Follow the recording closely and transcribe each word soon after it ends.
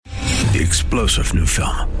The explosive new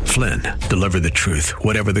film, Flynn, deliver the truth,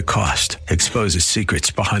 whatever the cost. Exposes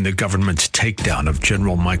secrets behind the government's takedown of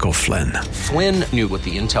General Michael Flynn. Flynn knew what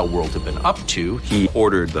the intel world had been up to. He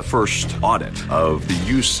ordered the first audit of the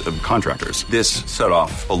use of contractors. This set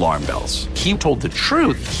off alarm bells. He told the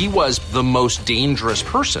truth. He was the most dangerous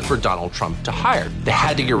person for Donald Trump to hire. They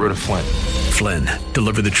had to get rid of Flynn. Flynn,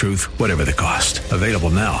 deliver the truth, whatever the cost. Available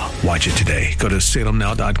now. Watch it today. Go to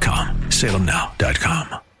salemnow.com.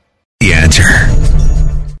 salemnow.com. The answer.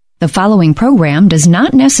 The following program does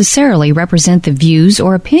not necessarily represent the views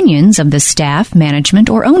or opinions of the staff, management,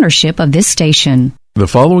 or ownership of this station. The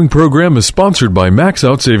following program is sponsored by Max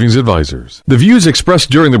Out Savings Advisors. The views expressed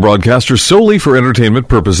during the broadcast are solely for entertainment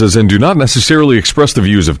purposes and do not necessarily express the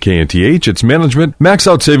views of KNTH, its management, Max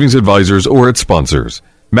Out Savings Advisors, or its sponsors.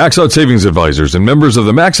 Max Out Savings Advisors and members of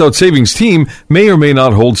the Max Out Savings team may or may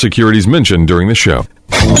not hold securities mentioned during the show.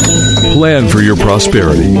 Plan for your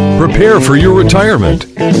prosperity, prepare for your retirement,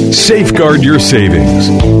 safeguard your savings,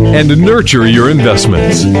 and nurture your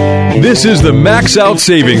investments. This is the Max Out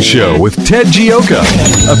Savings Show with Ted Gioka,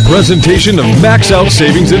 a presentation of Max Out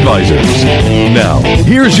Savings Advisors. Now,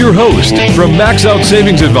 here's your host from Max Out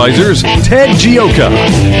Savings Advisors, Ted Gioka.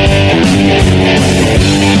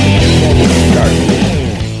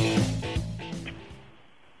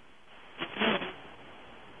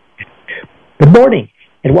 Good morning,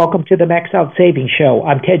 and welcome to the Max Out Savings Show.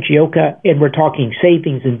 I'm Ted Gioka, and we're talking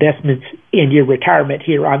savings, investments, and your retirement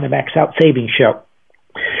here on the Max Out Savings Show.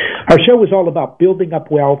 Our show is all about building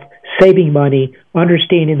up wealth, saving money,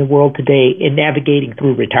 understanding the world today, and navigating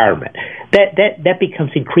through retirement. That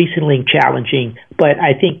becomes increasingly challenging, but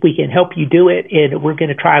I think we can help you do it, and we're going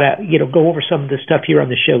to try to go over some of the stuff here on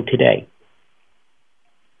the show today.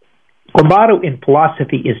 Our motto in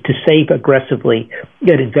philosophy is to save aggressively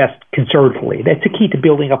and invest conservatively. That's the key to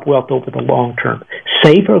building up wealth over the long term.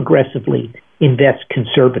 Save aggressively, invest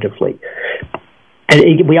conservatively.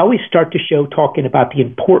 And we always start the show talking about the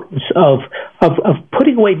importance of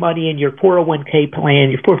putting away money in your 401k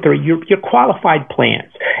plan, your qualified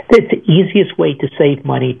plans. That's the easiest way to save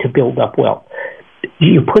money to build up wealth.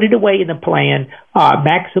 You put it away in the plan,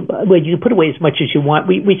 you put away as much as you want.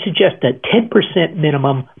 We suggest a 10%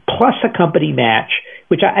 minimum plus a company match,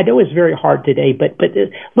 which I know is very hard today, but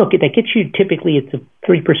look, that gets you, typically it's a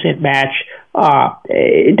 3% match.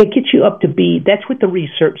 That gets you up to that's what the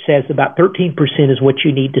research says, about 13% is what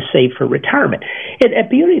you need to save for retirement. And the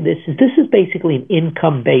beauty of this is basically an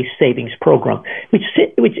income-based savings program, which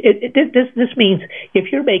this means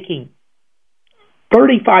if you're making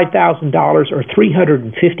 $35,000 or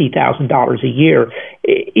 $350,000 a year,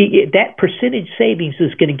 that percentage savings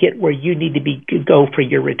is going to get where you need to go for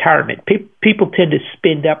your retirement. People tend to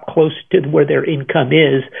spend up close to where their income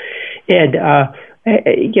is, and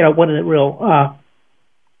one of the real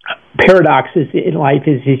paradoxes in life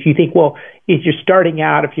is you think, well, if you're starting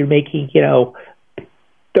out, if you're making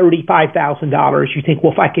 $35,000, you think,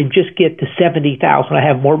 well, if I can just get to $70,000, I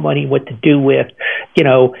have more money what to do with,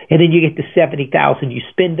 and then you get to $70,000, you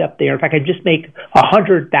spend up there. If I can just make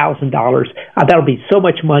 $100,000, that'll be so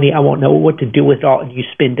much money, I won't know what to do with it all, and you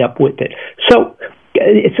spend up with it. So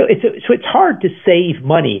it's hard to save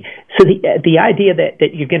money. So the idea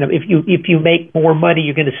that you're gonna, if you make more money,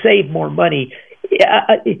 you're gonna save more money.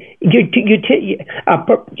 You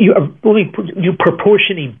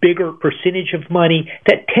proportion a bigger percentage of money.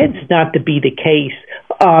 That tends not to be the case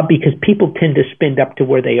because people tend to spend up to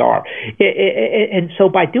where they are. And so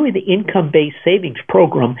by doing the income-based savings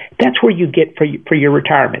program, that's where you get for your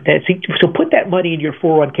retirement. So put that money in your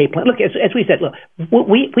 401k plan. Look, as we said, look,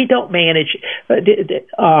 we don't manage,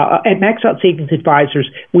 at Max Out Savings Advisors,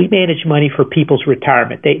 we manage money for people's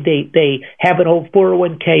retirement. They have an old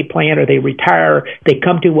 401k plan or they retire. They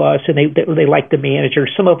come to us and they like the manager.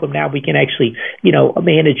 Some of them now we can actually,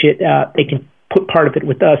 manage it. They can put part of it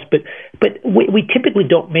with us, but we typically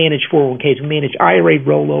don't manage 401ks. We manage IRA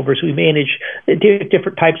rollovers. We manage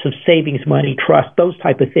different types of savings money, trust, those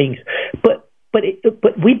type of things. But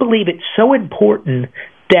we believe it's so important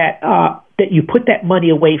that you put that money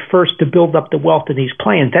away first to build up the wealth in these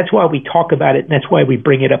plans. That's why we talk about it, and that's why we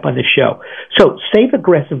bring it up on the show. So save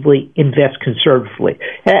aggressively, invest conservatively.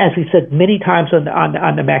 As we said many times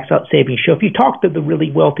on the Max Out Savings Show, if you talk to the really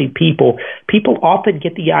wealthy people often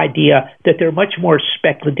get the idea that they're much more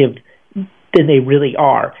speculative than they really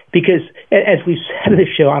are. Because, as we've said on the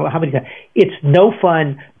show, I don't know how many times, it's no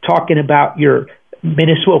fun talking about your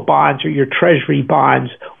municipal bonds or your treasury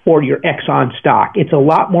bonds or your Exxon stock. It's a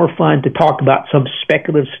lot more fun to talk about some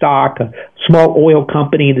speculative stock, a small oil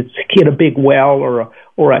company that's hit a big well, or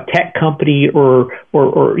or a tech company or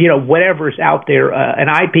whatever's out there, an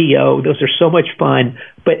IPO. Those are so much fun,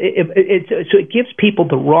 but it gives people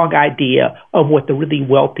the wrong idea of what the really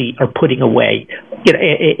wealthy are putting away,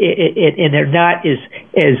 and they're not as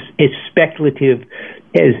speculative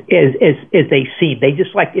as they seem. They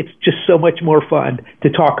just it's just so much more fun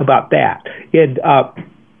to talk about that.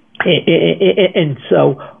 And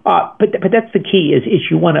so, but that's the key is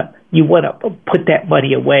you want to put that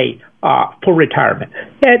money away for retirement.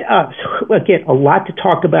 And so again, a lot to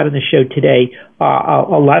talk about in the show today.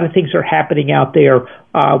 A lot of things are happening out there.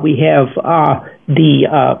 We have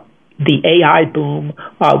the AI boom.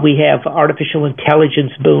 We have artificial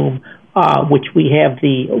intelligence boom, which we have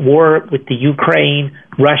the war with the Ukraine,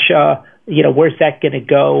 Russia. Where's that going to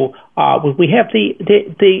go? We have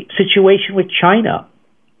the situation with China.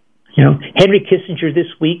 Henry Kissinger this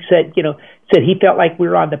week said he felt like we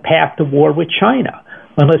were on the path to war with China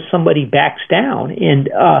unless somebody backs down. And,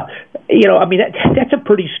 that's a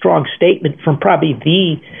pretty strong statement from probably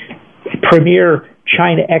the premier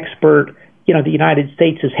China expert, the United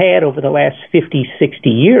States has had over the last 50, 60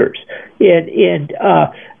 years. And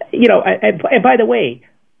by the way,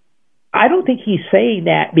 I don't think he's saying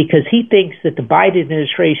that because he thinks that the Biden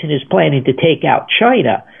administration is planning to take out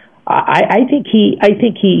China. I think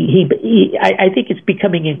it's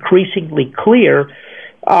becoming increasingly clear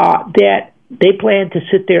that they plan to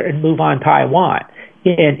sit there and move on Taiwan.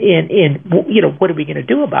 And what are we going to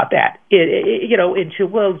do about that?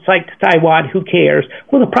 It's like Taiwan, who cares?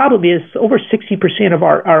 Well, the problem is over 60% of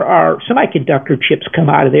our semiconductor chips come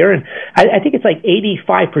out of there, and I think it's like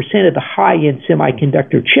 85% of the high-end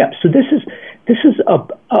semiconductor chips. So this is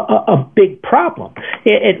a big problem,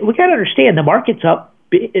 and we got to understand the market's up.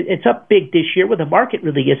 It's up big this year. Well, the market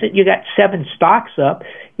really isn't. You got 7 stocks up,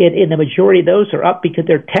 and the majority of those are up because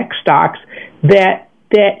they're tech stocks. That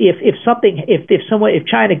if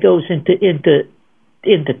China goes into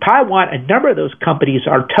Taiwan, a number of those companies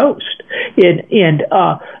are toast. And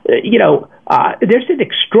there's an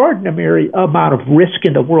extraordinary amount of risk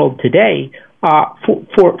in the world today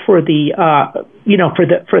for the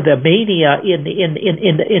mania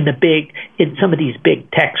in some of these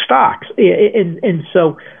big tech stocks. And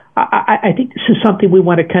so I think this is something we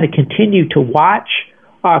want to kind of continue to watch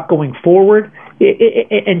going forward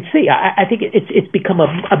and see. I think it's become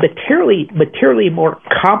a materially more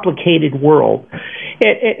complicated world.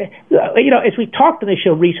 As we talked on the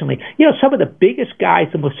show recently, some of the biggest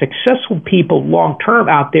guys, the most successful people long term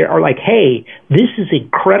out there are like, hey, this is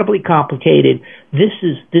incredibly complicated.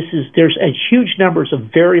 There's a huge numbers of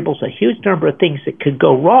variables, a huge number of things that could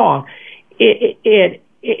go wrong. And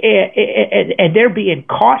they're being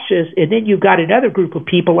cautious, and then you've got another group of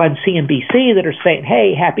people on CNBC that are saying,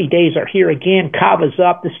 hey, happy days are here again, Kava's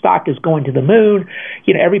up, the stock is going to the moon,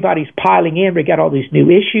 everybody's piling in, we got all these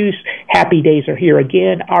new issues, happy days are here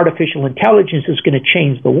again, artificial intelligence is going to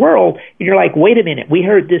change the world, and you're like, wait a minute, we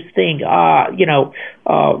heard this thing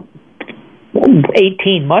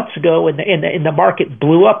 18 months ago, and the market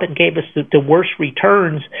blew up and gave us the worst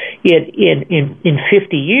returns in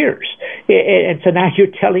 50 years. And so now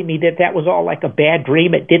you're telling me that was all like a bad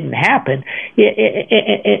dream. It didn't happen.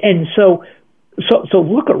 And so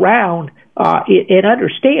look around and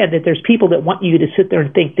understand that there's people that want you to sit there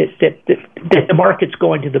and think that the market's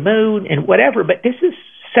going to the moon and whatever. But this is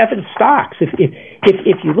 7 stocks.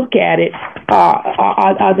 If you look at it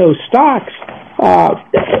on those stocks.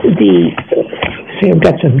 I've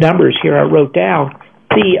got some numbers here I wrote down.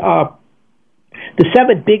 The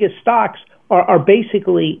 7 biggest stocks are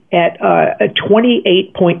basically at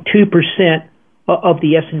 28.2% of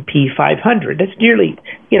the S&P 500. That's nearly,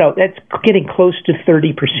 that's getting close to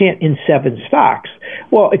 30% in 7 stocks.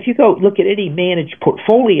 Well, if you go look at any managed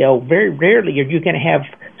portfolio, very rarely are you going to have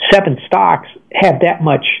 7 stocks have that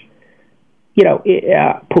much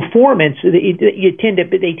performance. They tend to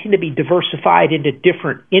be diversified into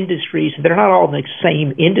different industries. They're not all in the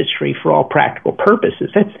same industry for all practical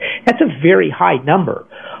purposes. That's a very high number.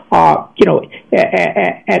 At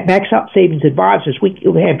Max Out Savings Advisors, we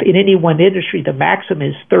have in any one industry the maximum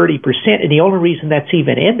is 30%, and the only reason that's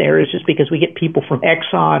even in there is just because we get people from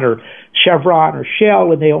Exxon or Chevron or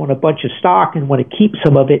Shell, and they own a bunch of stock and want to keep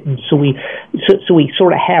some of it, and so we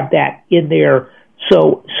sort of have that in there.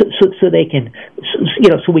 So they can,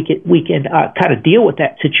 so we can kind of deal with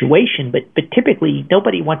that situation. But typically,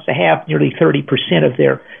 nobody wants to have nearly 30% of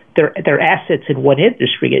their assets in one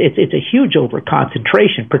industry. It's a huge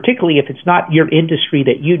overconcentration, particularly if it's not your industry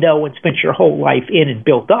that you know and spent your whole life in and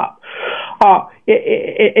built up.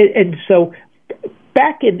 And so,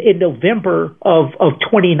 back in November of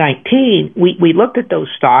 2019, we looked at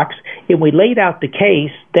those stocks and we laid out the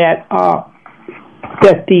case that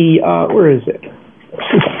that where is it?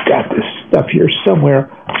 I've got this stuff here somewhere.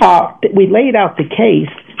 We laid out the case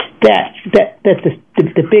that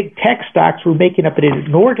the big tech stocks were making up an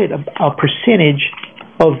inordinate percentage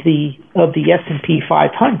of the S&P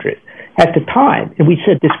 500 at the time, and we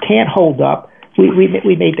said this can't hold up. We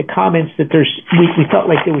made the comments that we felt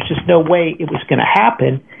like there was just no way it was going to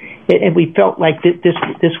happen, and we felt like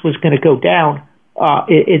this was going to go down,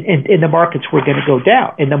 and the markets were going to go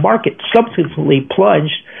down, and the market subsequently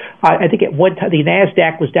plunged. I think at one time the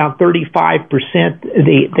Nasdaq was down 35%.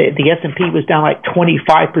 The S&P was down like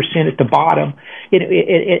 25% at the bottom,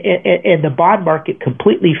 and the bond market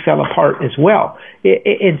completely fell apart as well.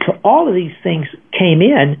 And so all of these things came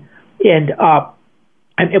in, and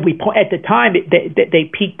we at the time they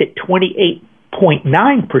peaked at 28.9%.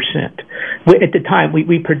 At the time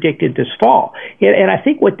we predicted this fall, and I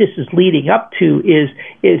think what this is leading up to is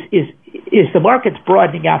the market's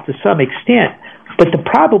broadening out to some extent. But the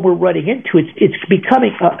problem we're running into, it's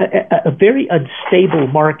becoming a very unstable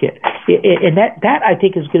market, and that I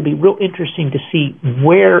think is going to be real interesting to see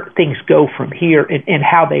where things go from here and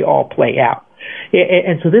how they all play out.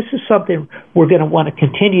 And so this is something we're going to want to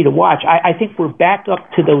continue to watch. I think we're back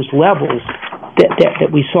up to those levels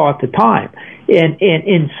that we saw at the time,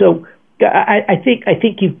 and so I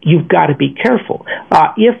think you've got to be careful.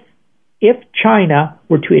 If China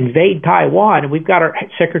were to invade Taiwan, and we've got our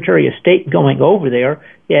Secretary of State going over there,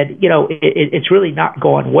 and it's really not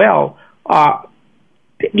going well.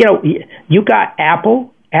 You got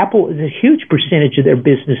Apple. Apple is a huge percentage of their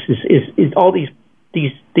business is all these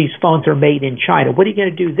phones are made in China. What are you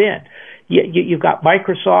going to do then? You've got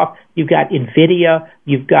Microsoft, you've got NVIDIA,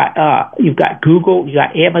 you've got Google, you've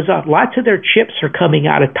got Amazon. Lots of their chips are coming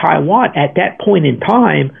out of Taiwan. At that point in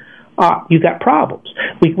time, you got problems.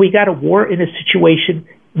 We got a war in a situation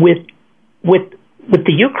with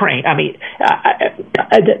the Ukraine. I mean,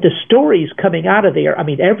 the stories coming out of there. I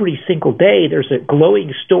mean, every single day there's a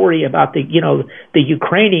glowing story about the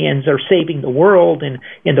Ukrainians are saving the world, and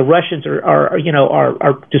the Russians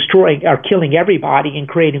are destroying, are killing everybody and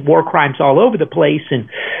creating war crimes all over the place. And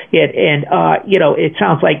it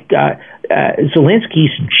sounds like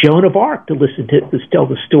Zelensky's Joan of Arc to listen to tell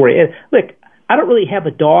the story. And look, I don't really have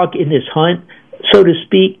a dog in this hunt, so to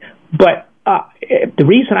speak, but the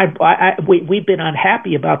reason we've been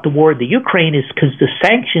unhappy about the war in the Ukraine is because the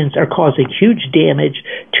sanctions are causing huge damage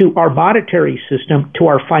to our monetary system, to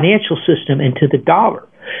our financial system, and to the dollar.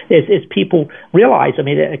 As people realize, I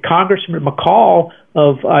mean, Congressman McCall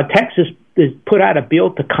of Texas has put out a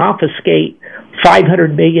bill to confiscate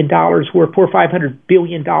 $500 million worth, $500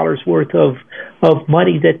 billion worth of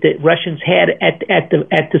money that the Russians had at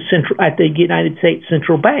the United States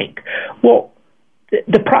Central Bank. Well,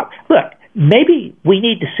 look. Maybe we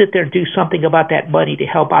need to sit there and do something about that money to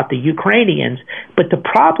help out the Ukrainians. But the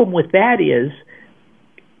problem with that is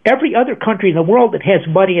every other country in the world that has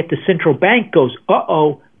money at the central bank goes,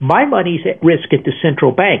 uh-oh, my money's at risk at the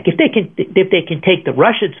central bank. If they can take the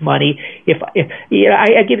Russians' money,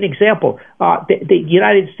 I give an example. The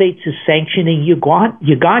United States is sanctioning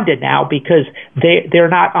Uganda now because they're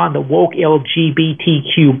not on the woke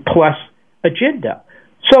LGBTQ plus agenda.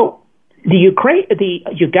 So the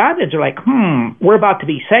Ugandans are like, we're about to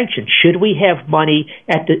be sanctioned. Should we have money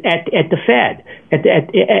at the Fed?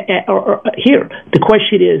 Or here, the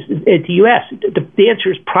question is at the U.S. The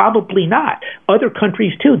answer is probably not. Other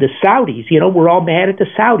countries too. The Saudis, we're all mad at the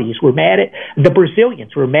Saudis. We're mad at the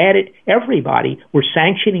Brazilians. We're mad at everybody. We're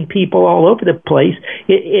sanctioning people all over the place.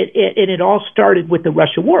 And it all started with the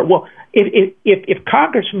Russia war. Well, if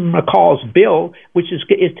Congressman McCall's bill, which is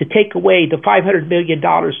to take away the $500 million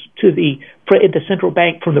to the central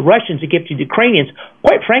bank from the Russians and give to the Ukrainians,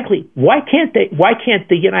 quite frankly, why can't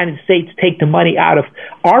the United States take the money out of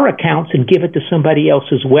our accounts and give it to somebody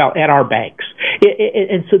else as well at our banks?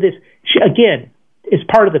 And so this, again, is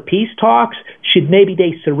part of the peace talks. Should maybe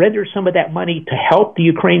they surrender some of that money to help the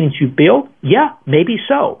Ukrainians rebuild? Yeah, maybe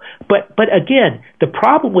so. But again, the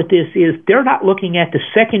problem with this is they're not looking at the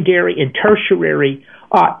secondary and tertiary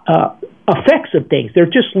effects of things. They're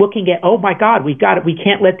just looking at, oh my God, we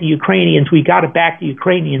can't let the Ukrainians, we got to back the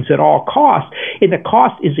Ukrainians at all costs, and the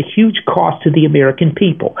cost is a huge cost to the American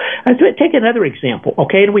people. Let's take another example,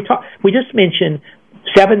 okay? And we just mentioned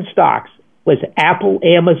 7 stocks. Was Apple,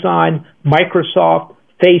 Amazon, Microsoft,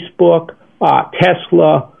 Facebook,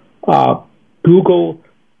 Tesla, Google.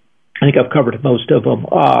 I think I've covered most of them.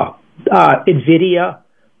 NVIDIA.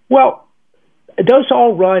 Well, those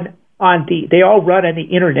all run on the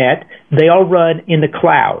internet. They all run in the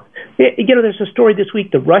cloud. There's a story this week.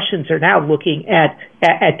 The Russians are now looking at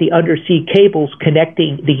the undersea cables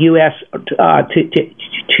connecting the U.S.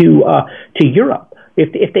 to Europe.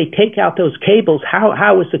 if they take out those cables,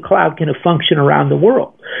 how is the cloud going to function around the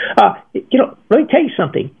world? Let me tell you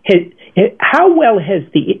something. How well has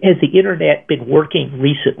the internet been working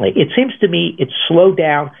recently? It seems to me it's slowed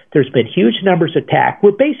down. There's been huge numbers attacked.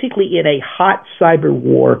 We're basically in a hot cyber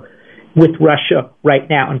war with Russia right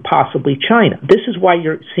now and possibly China. This is why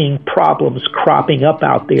you're seeing problems cropping up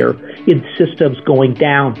out there in systems going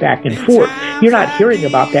down back and forth. You're not hearing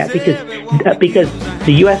about that because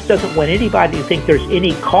the U.S. doesn't want anybody to think there's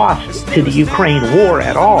any cost to the Ukraine war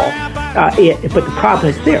at all. But the problem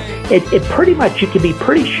is there. It pretty much, you can be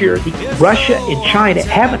pretty sure that Russia and China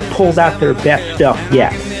haven't pulled out their best stuff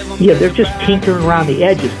yet. They're just tinkering around the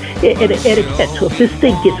edges. So if this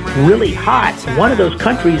thing gets really hot, one of those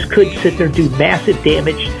countries could sit there and do massive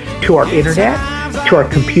damage to our internet, to our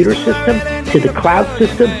computer system, to the cloud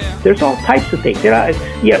system. There's all types of things. By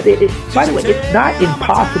the way, it's not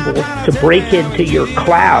impossible to break into your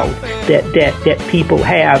cloud that people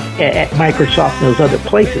have at Microsoft and those other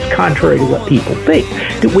places, contrary to what people think.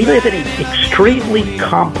 We live in an extremely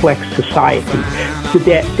complex society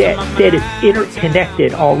that is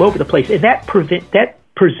interconnected all over the place, and that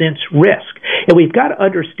presents risk. And we've got to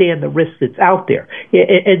understand the risk that's out there.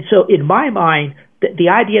 And so in my mind, the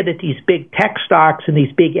idea that these big tech stocks and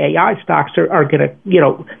these big AI stocks are going to,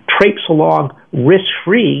 traipse along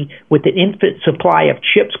risk-free with an infinite supply of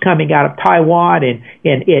chips coming out of Taiwan and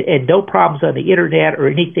no problems on the internet or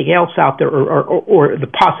anything else out there, or the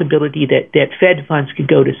possibility that Fed funds could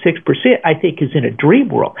go to 6%, I think is in a dream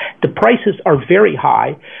world. The prices are very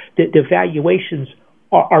high. The valuations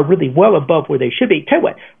are really well above where they should be. Tell you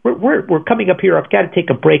what, we're coming up here. I've got to take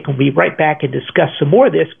a break and we'll be right back and discuss some more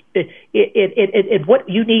of this. And what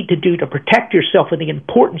you need to do to protect yourself and the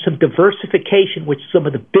importance of diversification, which some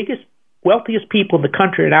of the biggest, wealthiest people in the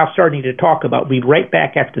country are now starting to talk about. We'll be right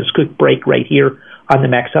back after this quick break right here on the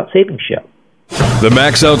Max Out Savings Show. The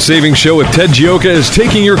Max Out Savings Show with Ted Gioka is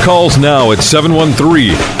taking your calls now at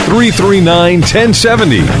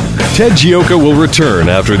 713-339-1070. Ted Gioka will return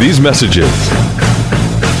after these messages.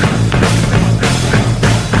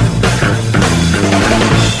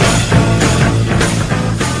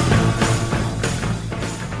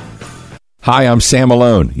 Hi, I'm Sam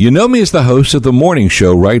Malone. You know me as the host of the morning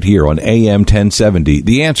show right here on AM 1070,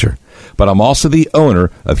 The Answer. But I'm also the owner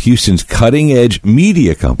of Houston's cutting-edge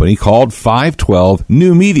media company called 512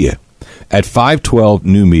 New Media. At 512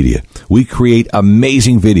 New Media, we create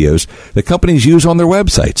amazing videos that companies use on their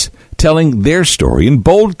websites, telling their story in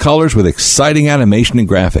bold colors with exciting animation and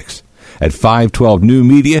graphics. At 512 New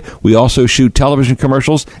Media, we also shoot television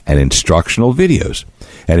commercials and instructional videos.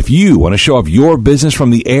 And if you want to show off your business from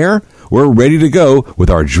the air, we're ready to go with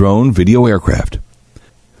our drone video aircraft.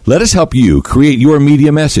 Let us help you create your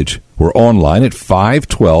media message. We're online at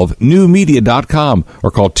 512newmedia.com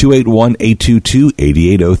or call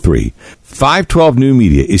 281-822-8803. 512 New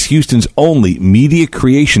Media is Houston's only media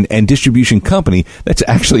creation and distribution company that's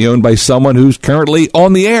actually owned by someone who's currently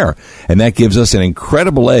on the air. And that gives us an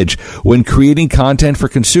incredible edge when creating content for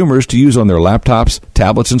consumers to use on their laptops,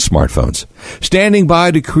 tablets, and smartphones. Standing by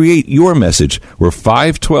to create your message, we're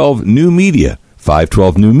 512 New Media,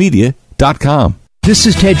 512newmedia.com. This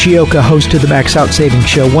is Ted Gioka, host of the Max Out Savings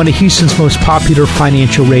Show, one of Houston's most popular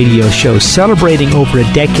financial radio shows, celebrating over a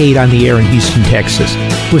decade on the air in Houston, Texas.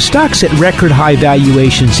 With stocks at record high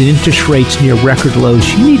valuations and interest rates near record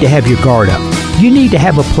lows, you need to have your guard up. You need to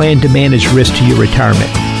have a plan to manage risk to your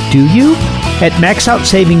retirement. Do you? At Max Out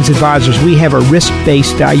Savings Advisors, we have a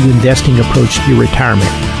risk-based value investing approach to your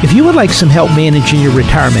retirement. If you would like some help managing your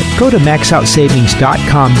retirement, go to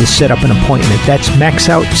maxoutsavings.com to set up an appointment. That's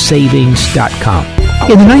maxoutsavings.com.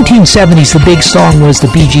 In the 1970s, the big song was the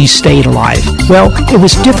Bee Gees' Staying Alive. Well, it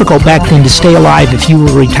was difficult back then to stay alive if you were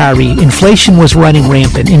a retiree. Inflation was running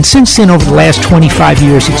rampant, and since then, over the last 25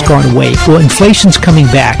 years, it's gone away. Well, inflation's coming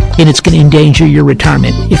back, and it's going to endanger your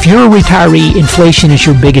retirement. If you're a retiree, inflation is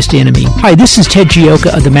your biggest enemy. Hi, this is Ted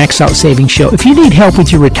Gioka of the Max Out Savings Show. If you need help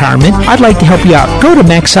with your retirement, I'd like to help you out. Go to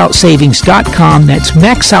maxoutsavings.com. That's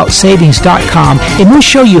maxoutsavings.com, and we'll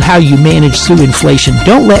show you how you manage through inflation.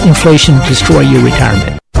 Don't let inflation destroy your retirement.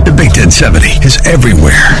 The Big 1070 is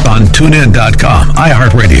everywhere on TuneIn.com,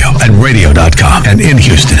 iHeartRadio, and Radio.com, and in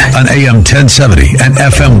Houston on AM 1070 and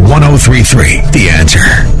FM 1033. The Answer.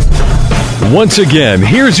 Once again,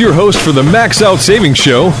 here's your host for the Max Out Savings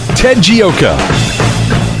Show, Ted Gioka.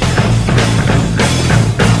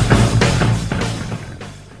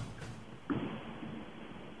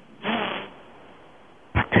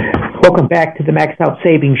 Welcome back to the Max Out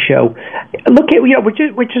Savings Show. Look at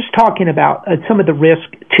we're just talking about some of the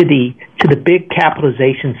risk to the big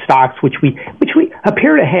capitalization stocks, which we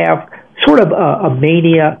appear to have sort of a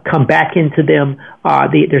mania come back into them.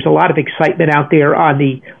 There's a lot of excitement out there on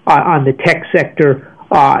the tech sector.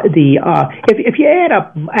 If you add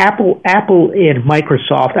up Apple and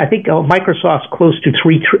Microsoft, I think Microsoft's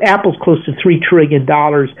Apple's close to $3 trillion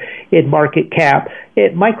in market cap.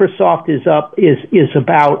 Microsoft is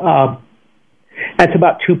about that's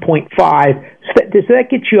about 2.5. So does that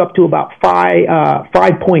get you up to about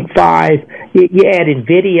 5.5? You add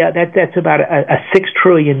Nvidia, that's about a $6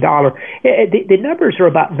 trillion. The numbers are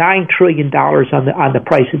about $9 trillion on the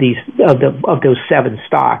price of those 7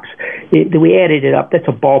 stocks. We added it up. That's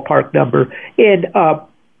a ballpark number. And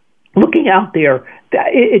looking out there,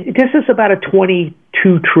 this is about a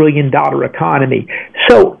 $22 trillion economy.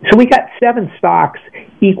 So we got 7 stocks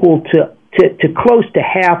equal to close to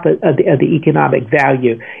half of the economic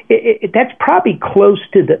value. That's probably close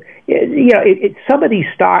to some of these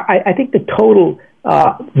stocks. I think the total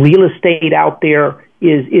real estate out there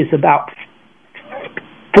is about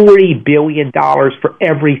 $40 billion for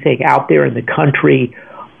everything out there in the country.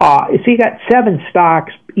 So you got 7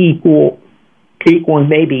 stocks equaling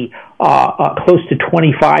maybe close to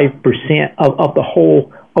 25% of the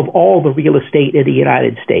whole of all the real estate in the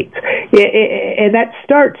United States, and that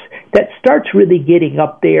starts really getting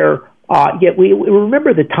up there. Yet we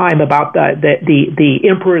remember the time about the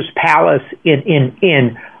Emperor's Palace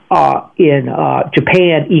in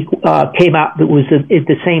Japan came out that was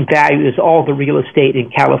the same value as all the real estate in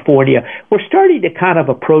California. We're starting to kind of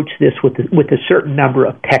approach this with a certain number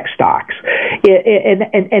of tech stocks,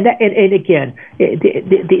 and again,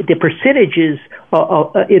 the percentages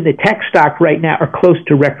in the tech stock right now are close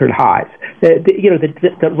to record highs.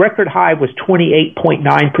 The record high was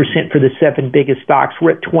 28.9% for the 7 biggest stocks.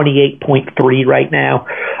 We're at 28.3 right now,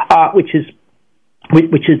 which is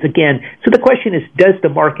again. So the question is, does the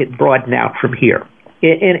market broaden out from here?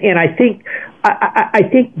 And I think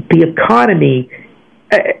the economy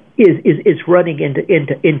is running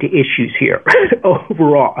into issues here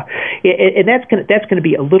overall, and that's going to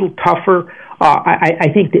be a little tougher. I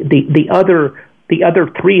think that the other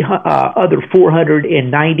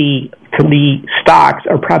 493 stocks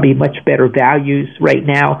are probably much better values right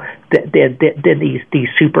now than these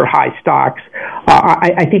super high stocks.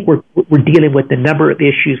 I think we're dealing with a number of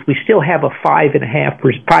issues. We still have a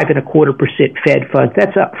 5.25% Fed funds.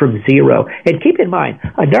 That's up from 0. And keep in mind,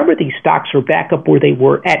 a number of these stocks are back up where they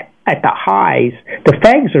were at the highs. The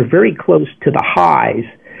FANGs are very close to the highs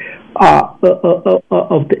of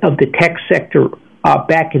the tech sector.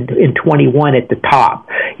 Back in 21 at the top.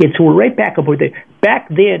 And so we're right back up where back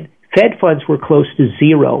then Fed funds were close to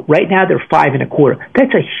 0. Right now they're 5.25.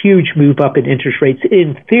 That's a huge move up in interest rates.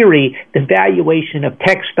 In theory, the valuation of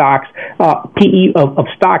tech stocks, PE of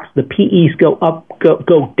stocks, the PEs go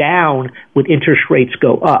go down when interest rates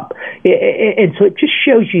go up. And so it just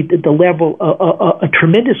shows you the level, a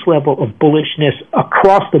tremendous level of bullishness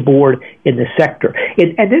across the board in the sector.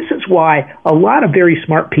 And this is why a lot of very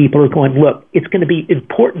smart people are going, look, it's going to be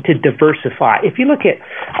important to diversify. If you look at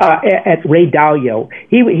Ray Dalio,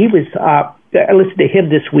 he was I listened to him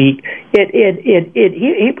this week. He's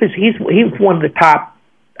one of the top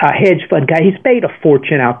hedge fund guys. He's made a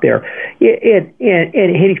fortune out there, and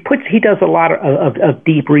he does a lot of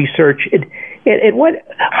deep research. And one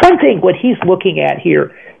thing what he's looking at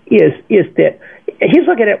here is that he's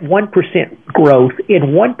looking at 1% growth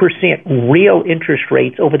in 1% real interest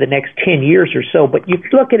rates over the next 10 years or so, but you're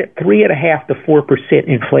looking at 3.5% to 4%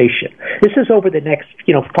 inflation. This is over the next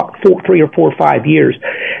 3 or 4 or 5 years.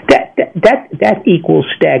 That equals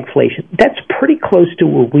stagflation. That's pretty close to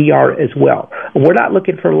where we are as well. We're not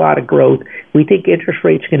looking for a lot of growth. We think interest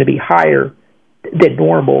rates are going to be higher than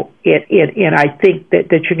normal, and I think that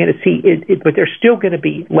you're going to see it, but they're still going to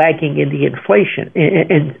be lagging in the inflation,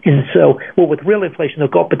 and so with real inflation they'll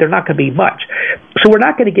go up, but they're not going to be much. So we're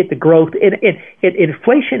not going to get the growth. And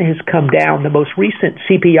inflation has come down. The most recent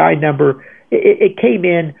CPI number it came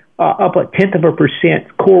in up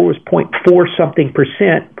 0.1%. Core was 0.4 something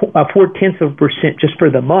percent, 0.4% just for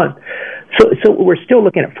the month. So we're still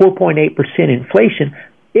looking at 4.8% inflation.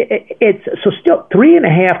 It's still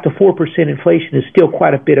 3.5% to 4% inflation is still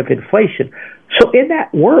quite a bit of inflation. So in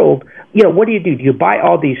that world, what do? Do you buy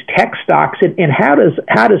all these tech stocks, and how does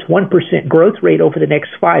 1% growth rate over the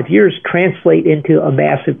next 5 years translate into a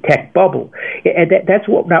massive tech bubble? And that's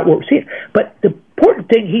not what we're seeing. But the important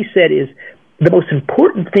thing he said is the most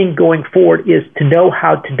important thing going forward is to know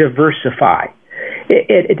how to diversify.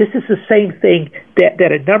 This is the same thing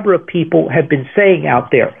that a number of people have been saying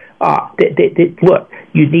out there. Look,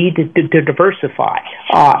 you need to diversify.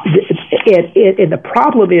 And the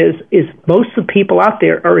problem is most of the people out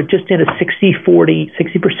there are just in a 60-40,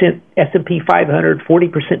 60% S&P 500,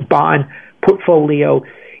 40% bond portfolio,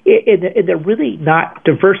 and they're really not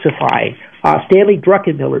diversifying. Stanley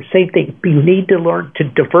Druckenmiller, same thing. You need to learn to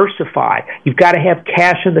diversify. You've got to have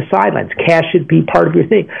cash on the sidelines. Cash should be part of your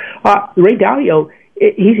thing. Ray Dalio,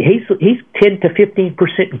 he's 10 to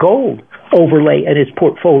 15% gold overlay in his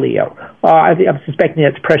portfolio. I'm suspecting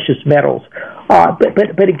that's precious metals.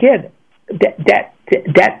 But again,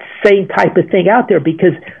 that same type of thing out there,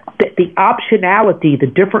 because the optionality, the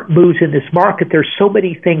different moves in this market, there's so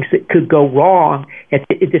many things that could go wrong.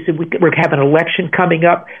 We're having an election coming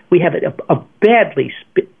up. We have a badly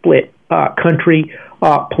split country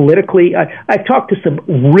politically. I've talked to some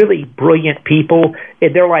really brilliant people,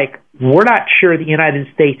 and they're like, we're not sure the United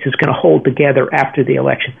States is going to hold together after the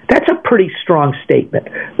election. That's a pretty strong statement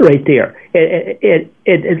right there.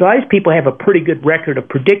 And a lot of people have a pretty good record of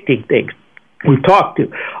predicting things we've talked to.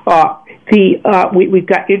 We've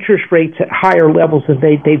got interest rates at higher levels than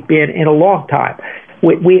they've been in a long time.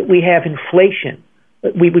 We have inflation.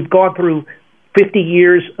 We've gone through 50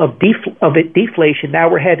 years of deflation. Now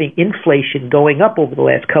we're having inflation going up over the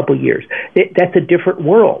last couple of years. That's a different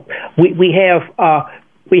world. We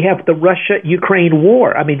have the Russia-Ukraine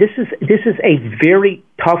war. I mean, this is a very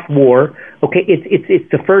tough war. Okay, it's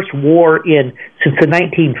the first war since the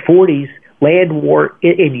 1940s, land war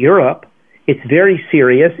in Europe. It's very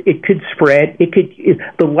serious. It could spread.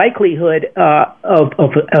 The likelihood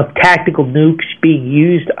of tactical nukes being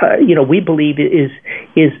used, we believe is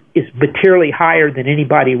materially higher than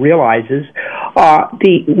anybody realizes. For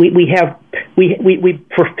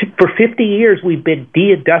 50 years we've been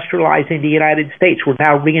deindustrializing the United States. We're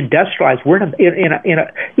now reindustrialized. We're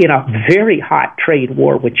in a very hot trade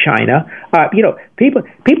war with China.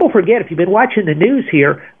 People forget, if you've been watching the news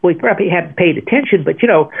here, we probably haven't paid attention, but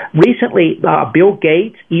recently Bill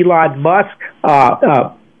Gates, Elon Musk,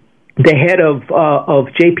 the head of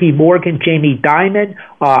J.P. Morgan, Jamie Dimon,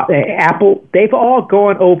 Apple, they've all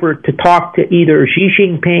gone over to talk to either Xi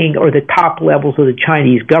Jinping or the top levels of the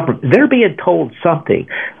Chinese government. They're being told something.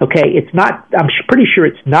 Okay, it's not. I'm pretty sure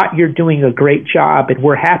it's not. You're doing a great job, and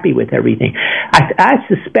we're happy with everything. I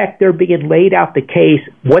suspect they're being laid out the case.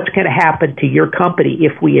 What's going to happen to your company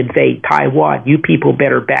if we invade Taiwan? You people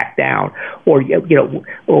better back down, or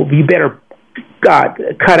you better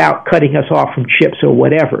cut out cutting us off from chips or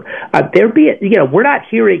whatever. We're not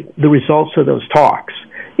hearing the results of those talks,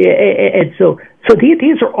 and so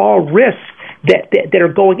these are all risks that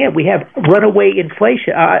are going in. We have runaway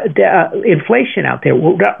inflation out there.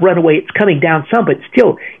 Well, not runaway; it's coming down some, but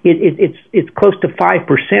still, it's close to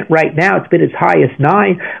 5% right now. It's been as high as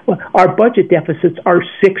 9%. Well, our budget deficits are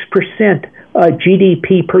 6%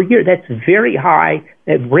 GDP per year. That's very high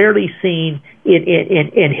and rarely seen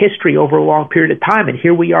in history over a long period of time. And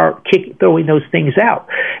here we are throwing those things out.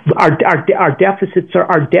 Our deficits,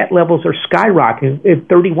 our debt levels are skyrocketing.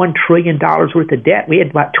 $31 trillion worth of debt. We had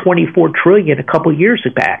about $24 trillion a couple years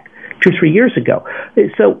back, 2-3 years ago.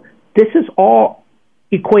 So this is all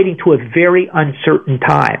equating to a very uncertain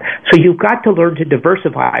time. So you've got to learn to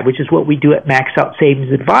diversify, which is what we do at Max Out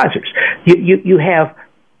Savings Advisors. You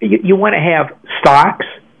want to have stocks.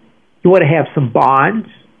 You want to have some bonds.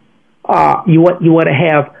 You want to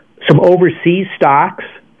have some overseas stocks.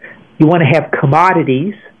 You want to have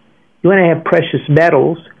commodities. You want to have precious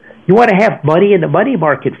metals. You want to have money in the money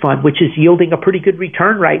market fund, which is yielding a pretty good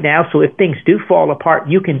return right now. So if things do fall apart,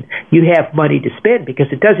 you have money to spend,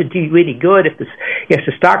 because it doesn't do you any good if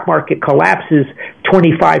the stock market collapses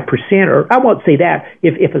 25%, or I won't say that.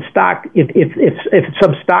 If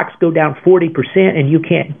some stocks go down 40% and you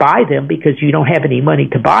can't buy them because you don't have any money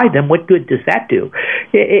to buy them, what good does that do?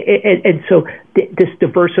 And so this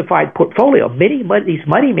diversified portfolio, these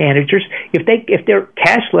money managers, if their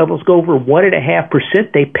cash levels go over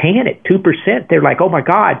 1.5%, they panic. 2%, they're like, oh my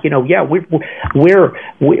God, we're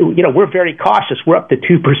very cautious. We're up to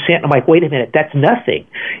 2%. I'm like, wait a minute, that's nothing.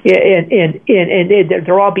 And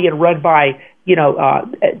they're all being run by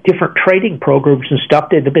different trading programs and stuff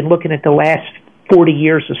that have been looking at the last 40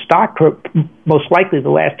 years of stock, most likely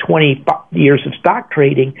the last 20 years of stock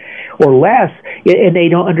trading or less, and they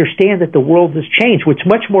don't understand that the world has changed. It's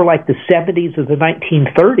much more like the 70s or the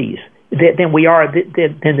 1930s than we are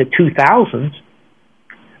than the 2000s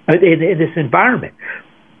in this environment.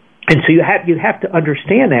 And so you have to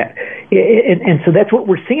understand that, and so that's what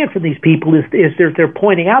we're seeing from these people is they're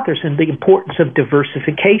pointing out there's the importance of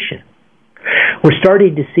diversification. We're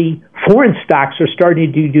starting to see foreign stocks are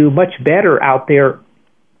starting to do much better out there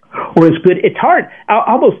or as good. It's hard.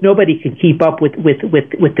 Almost nobody can keep up with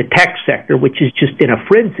the tech sector, which is just in a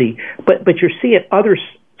frenzy. But you're seeing other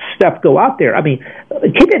stuff go out there. I mean,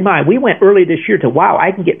 keep in mind, we went early this year to, wow,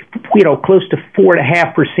 I can get, close to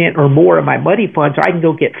 4.5% or more of my money funds, or I can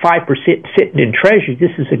go get 5% sitting in Treasury.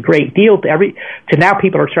 This is a great deal. To now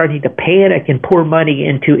people are starting to panic and pour money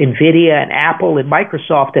into NVIDIA and Apple and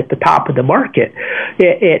Microsoft at the top of the market.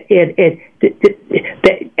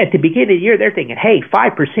 At the beginning of the year, they're thinking, hey,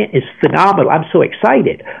 5% is phenomenal. I'm so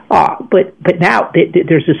excited. But now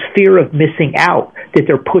there's this fear of missing out that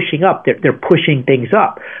they're pushing up. They're pushing things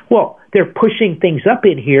up. Well, they're pushing things up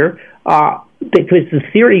in here because the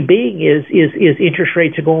theory being is interest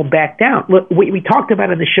rates are going back down. Look, we talked about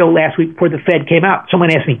it on the show last week before the Fed came out.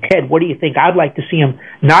 Someone asked me, Ted, what do you think? I'd like to see them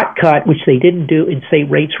not cut, which they didn't do, and say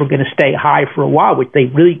rates were going to stay high for a while, which they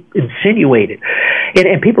really insinuated.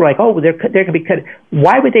 And people are like, oh, they're going to be cutting.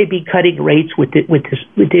 Why would they be cutting rates with the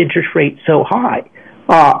interest rate so high?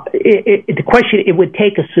 The question, it would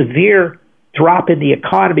take a severe drop in the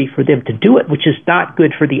economy for them to do it, which is not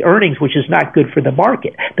good for the earnings, which is not good for the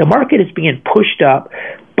market. The market is being pushed up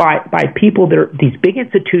by people that are these big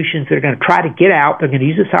institutions that are going to try to get out. They're going to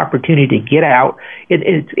use this opportunity to get out.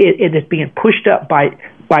 It's being pushed up by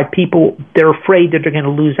people that are afraid that they're going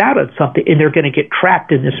to lose out on something, and they're going to get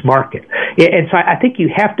trapped in this market. And so I think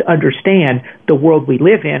you have to understand the world we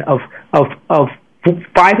live in of 5.25%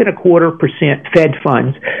 Fed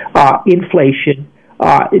funds, inflation.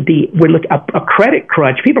 We're looking a credit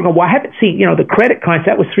crunch. People are going, well, I haven't seen, the credit crunch,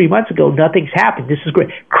 that was 3 months ago. Nothing's happened. This is great.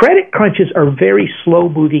 Credit crunches are very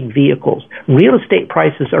slow-moving vehicles. Real estate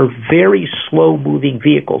prices are very slow-moving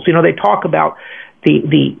vehicles. They talk about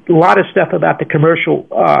a lot of stuff about the commercial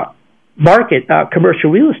market, commercial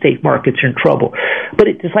real estate markets are in trouble. But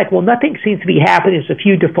it's like, well, nothing seems to be happening. There's a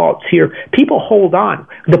few defaults here. People hold on.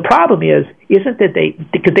 The problem isn't that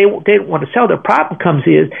because they don't want to sell. The problem comes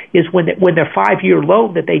is when their 5-year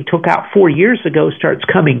loan that they took out 4 years ago starts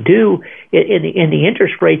coming due, and the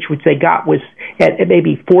interest rates which they got was at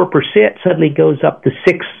maybe 4% suddenly goes up to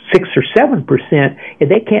 6 or 7%,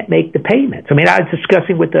 and they can't make the payments. I mean, I was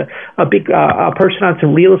discussing with a big person on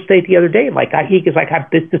some real estate the other day.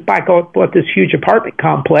 This guy bought this huge apartment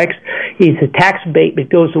complex. He's a tax abatement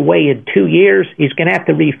goes away in 2 years. He's going to have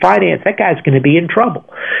to refinance. That guy's going to be in trouble.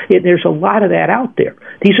 There's a lot of that out there.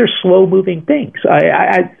 These are slow-moving things.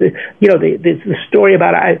 The story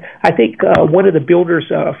about I think one of the builders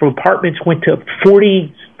for apartments went to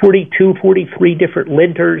 42, 43 different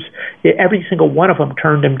lenders. Every single one of them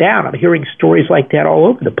turned them down. I'm hearing stories like that all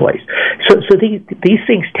over the place. So these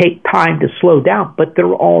things take time to slow down, but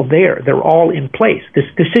they're all there. They're all in place.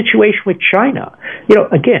 The situation with China,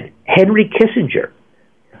 again, Henry Kissinger.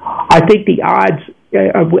 I think the odds,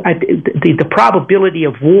 the probability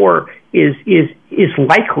of war is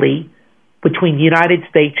likely between the United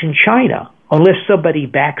States and China, unless somebody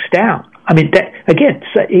backs down. I mean, that again,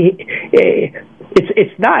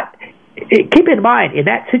 it's not. Keep in mind, in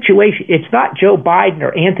that situation, it's not Joe Biden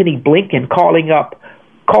or Anthony Blinken calling up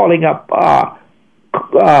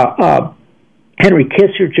Henry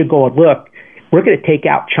Kissinger going, look, we're going to take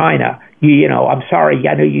out China. I'm sorry,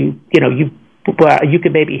 I know you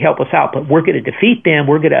can maybe help us out, but we're going to defeat them.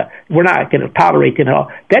 We're not going to tolerate them at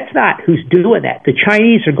all. That's not who's doing that. The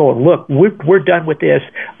Chinese are going, look, we're done with this.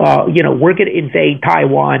 We're going to invade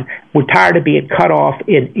Taiwan. We're tired of being cut off.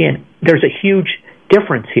 And there's a huge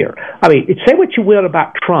difference here. I mean, say what you will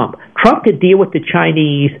about Trump. Trump could deal with the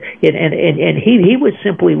Chinese, and he was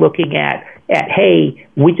simply looking at hey,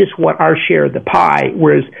 we just want our share of the pie,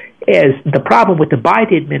 whereas as the problem with the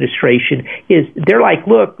Biden administration is they're like,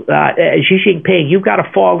 look, Xi Jinping, you've got to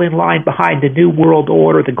fall in line behind the New World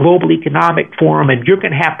Order, the Global Economic Forum, and you're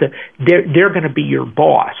going to have to. They're going to be your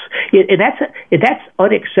boss, and that's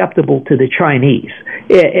unacceptable to the Chinese.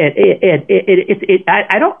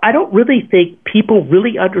 I don't really think people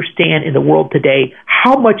really understand in the world today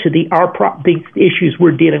how much of these issues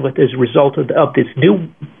we're dealing with as a result of this new.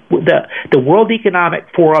 The World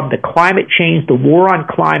Economic Forum, the climate change, the war on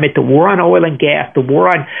climate, the war on oil and gas, the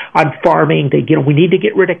war on farming, we need to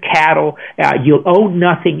get rid of cattle, you'll own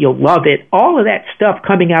nothing, you'll love it, all of that stuff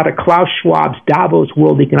coming out of Klaus Schwab's Davos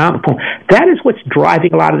World Economic Forum, that is what's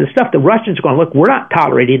driving a lot of this stuff. The Russians are going, look, we're not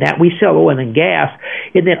tolerating that, we sell oil and gas,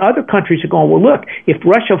 and then other countries are going, well, look, if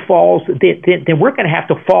Russia falls, then we're going to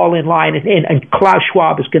have to fall in line, and Klaus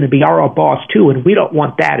Schwab is going to be our boss too, and we don't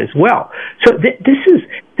want that as well. So this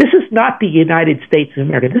This is not the United States of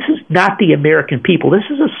America. This is not the American people. This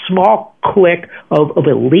is a small clique of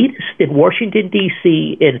elitists in Washington,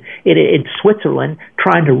 D.C., in Switzerland,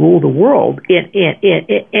 trying to rule the world.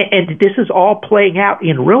 And this is all playing out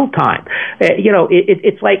in real time.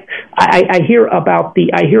 It's like I hear about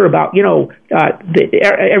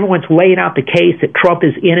everyone's laying out the case that Trump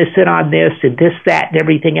is innocent on this and this, that, and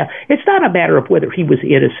everything else. It's not a matter of whether he was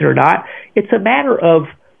innocent or not. It's a matter of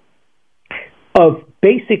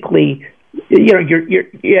basically,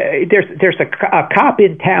 there's a cop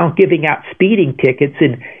in town giving out speeding tickets,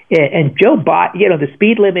 and Joe Biden, the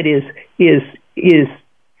speed limit is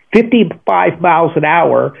 55 miles an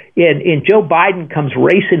hour, and Joe Biden comes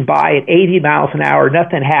racing by at 80 miles an hour,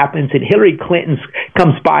 nothing happens, and Hillary Clinton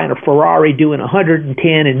comes by in a Ferrari doing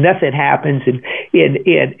 110 and nothing happens, and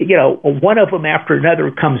one of them after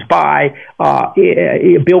another comes by.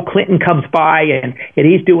 Bill Clinton comes by and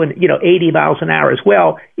he's doing 80 miles an hour as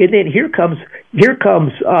well, and then here comes here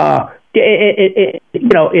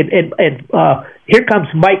comes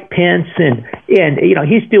Mike Pence, and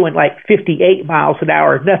he's doing like 58 miles an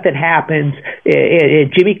hour. Nothing happens.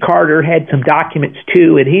 And Jimmy Carter had some documents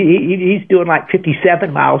too, and he's doing like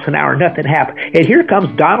 57 miles an hour. Nothing happened. And here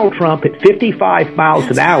comes Donald Trump at 55 miles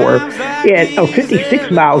an hour,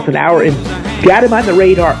 56 miles an hour, and got him on the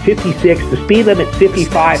radar at 56. The speed limit's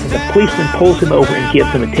 55, and the policeman pulls him over and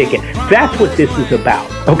gives him a ticket. That's what this is about.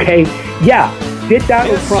 Okay? Yeah. Did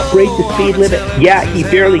Donald Trump break the speed limit? Yeah, he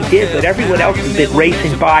barely did, but everyone else has been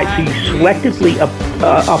racing by, so you're selectively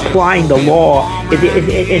applying the law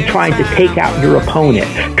and trying to take out your opponent,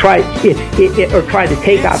 trying to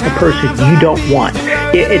take out the person you don't want.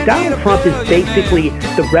 Donald Trump is basically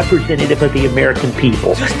the representative of the American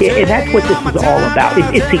people, and that's what this is all about.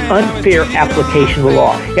 It's the unfair application of the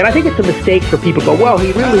law, and I think it's a mistake for people to go, well,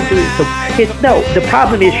 he really did it. No, the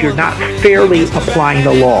problem is you're not fairly applying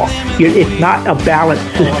the law. It's not a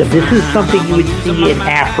balanced system. This is something you would see in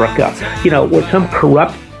Africa, with some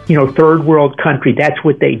corrupt, third world country. That's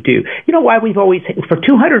what they do. You know why we've always, for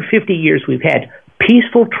 250 years, we've had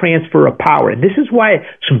peaceful transfer of power. And this is why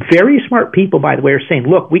some very smart people, by the way, are saying,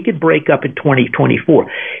 look, we could break up in 2024.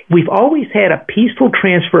 We've always had a peaceful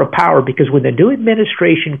transfer of power because when the new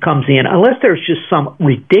administration comes in, unless there's just some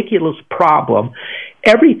ridiculous problem,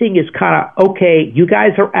 everything is kind of, okay, you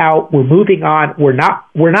guys are out, we're moving on, we're not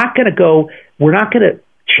going to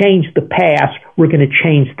change the past, we're going to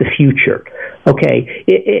change the future. Okay,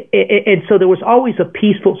 and so there was always a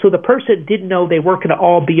peaceful. So the person didn't know they weren't going to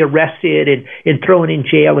all be arrested and thrown in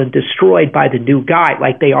jail and destroyed by the new guy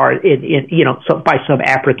like they are by some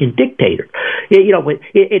African dictator.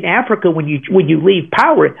 In Africa, when you leave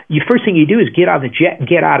power, the first thing you do is get on the jet and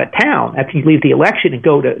get out of town after you leave the election and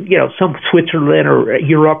go to some Switzerland or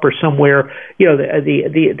Europe or somewhere,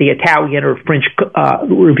 the Italian or French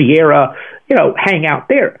Riviera. Hang out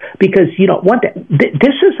there because you don't want that.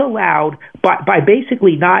 This is allowed by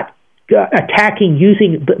basically not attacking,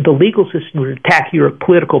 using the legal system to attack your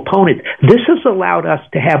political opponents. This has allowed us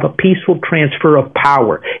to have a peaceful transfer of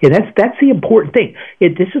power, and that's the important thing.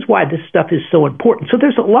 This is why this stuff is so important. So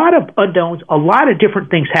there's a lot of unknowns, a lot of different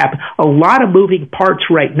things happen, a lot of moving parts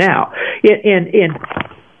right now. And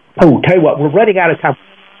tell you what, we're running out of time.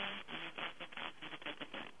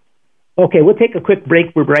 Okay, we'll take a quick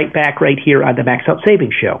break. We're right back right here on the Max Out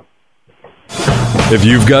Savings Show. If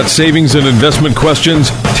you've got savings and investment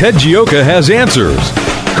questions, Ted Gioka has answers.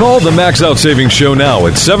 Call the Max Out Savings Show now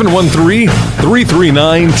at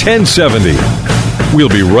 713-339-1070. We'll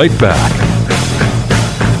be right back.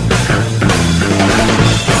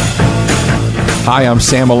 Hi, I'm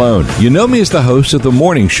Sam Malone. You know me as the host of the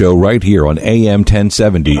morning show right here on AM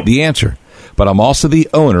 1070, The Answer. But I'm also the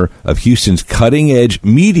owner of Houston's cutting-edge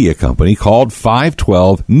media company called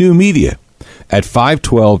 512 New Media. At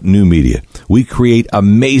 512 New Media, we create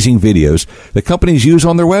amazing videos that companies use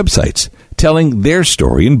on their websites, telling their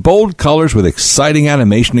story in bold colors with exciting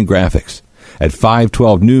animation and graphics. At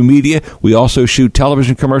 512 New Media, we also shoot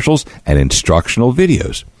television commercials and instructional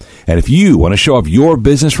videos. And if you want to show off your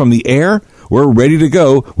business from the air, we're ready to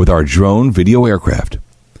go with our drone video aircraft.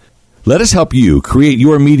 Let us help you create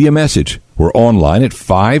your media message. We're online at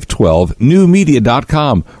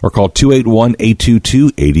 512newmedia.com or call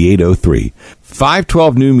 281-822-8803.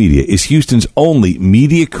 512 New Media is Houston's only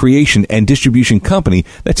media creation and distribution company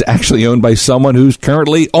that's actually owned by someone who's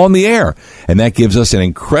currently on the air. And that gives us an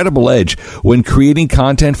incredible edge when creating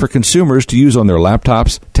content for consumers to use on their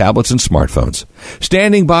laptops, tablets, and smartphones.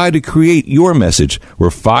 Standing by to create your message, we're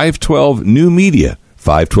 512 New Media,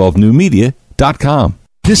 512newmedia.com.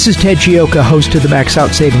 This is Ted Gioka, host of the Max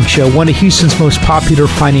Out Savings Show, one of Houston's most popular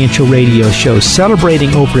financial radio shows,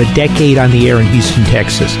 celebrating over a decade on the air in Houston,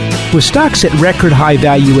 Texas. With stocks at record high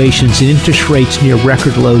valuations and interest rates near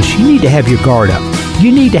record lows, you need to have your guard up.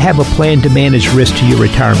 You need to have a plan to manage risk to your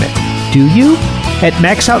retirement. Do you? At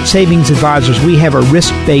Max Out Savings Advisors, we have a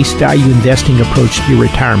risk-based value investing approach to your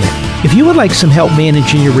retirement. If you would like some help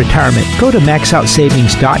managing your retirement, go to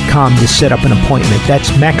maxoutsavings.com to set up an appointment.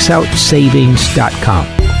 That's maxoutsavings.com.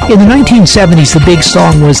 In the 1970s, the big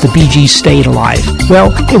song was the Bee Gees' Stayed Alive.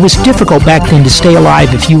 Well, it was difficult back then to stay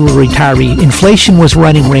alive if you were a retiree. Inflation was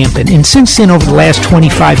running rampant, and since then, over the last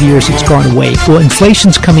 25 years, it's gone away. Well,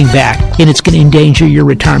 inflation's coming back, and it's going to endanger your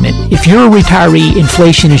retirement. If you're a retiree,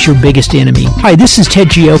 inflation is your biggest enemy. Hi, this is Ted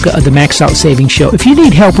Gioka of the Max Out Savings Show. If you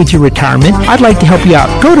need help with your retirement, I'd like to help you out.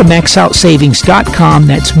 Go to maxoutsavings.com.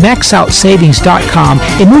 That's maxoutsavings.com,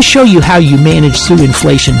 and we'll show you how you manage through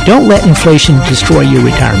inflation. Don't let inflation destroy your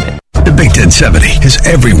retirement. The Big 1070 is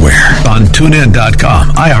everywhere on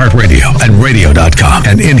TuneIn.com, iHeartRadio, and Radio.com,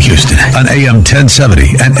 and in Houston on AM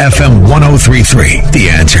 1070 and FM 1033. The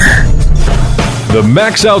Answer. The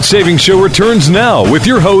Max Out Savings Show returns now with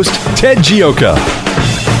your host, Ted Gioka.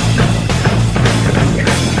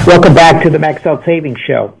 Welcome back to the Max Out Savings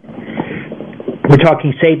Show. We're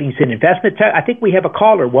talking savings and investment. I think we have a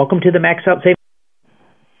caller. Welcome to the Max Out Savings.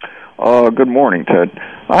 Good morning, Ted.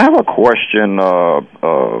 I have a question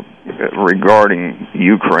regarding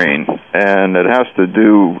Ukraine, and it has to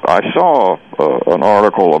do, I saw an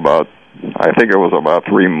article about, I think it was about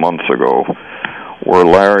 3 months ago, where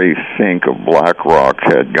Larry Fink of BlackRock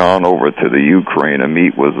had gone over to the Ukraine to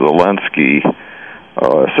meet with Zelensky,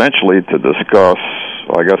 essentially to discuss,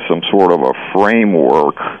 I guess, some sort of a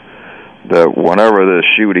framework that whenever this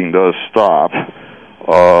shooting does stop,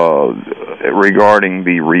 regarding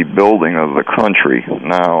the rebuilding of the country.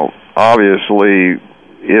 Now, obviously,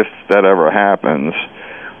 if that ever happens,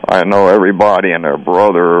 I know everybody and their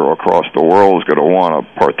brother across the world is going to want to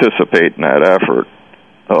participate in that effort,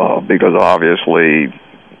 because obviously,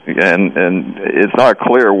 and it's not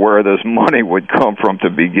clear where this money would come from to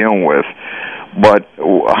begin with, but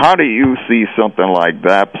how do you see something like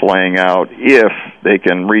that playing out if they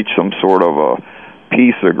can reach some sort of a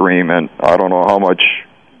peace agreement? I don't know how much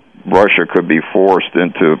Russia could be forced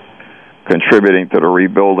into contributing to the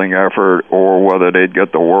rebuilding effort, or whether they'd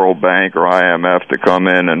get the World Bank or IMF to come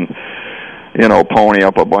in and, pony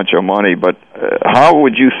up a bunch of money. But how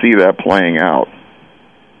would you see that playing out?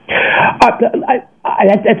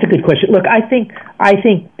 That's a good question. Look, I think I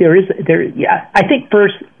think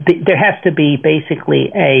first there has to be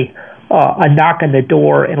basically a knock on the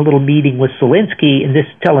door and a little meeting with Zelensky, and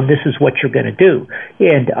tell him this is what you're going to do.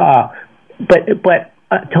 And but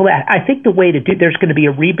until that, I think the way to do, there's going to be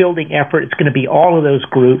a rebuilding effort. It's going to be all of those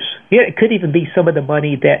groups. Yeah, it could even be some of the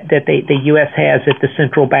money that the U.S. has at the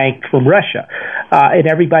central bank from Russia, and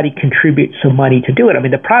everybody contributes some money to do it. I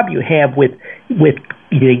mean, the problem you have with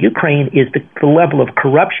Ukraine is the level of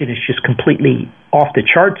corruption is just completely off the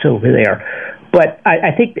charts over there. But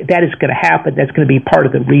I think that is going to happen. That's going to be part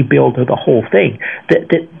of the rebuild of the whole thing.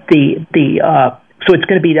 So it's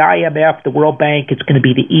going to be the IMF, the World Bank, it's going to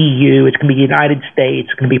be the EU, it's going to be the United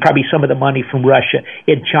States, it's going to be probably some of the money from Russia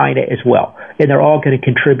and China as well. And they're all going to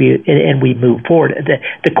contribute, and we move forward.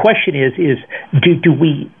 The question is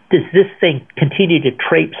does this thing continue to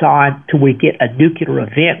traipse on till we get a nuclear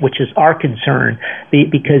event, which is our concern,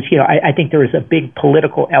 because I think there is a big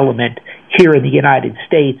political element here in the United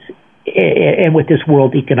States and with this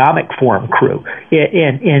World Economic Forum crew,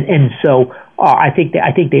 and so I think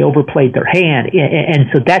they overplayed their hand, and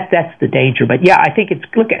so that's the danger. But yeah, I think it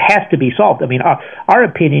has to be solved. I mean, our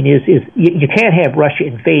opinion is you can't have Russia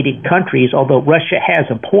invading countries, although Russia has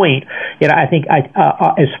a point. I think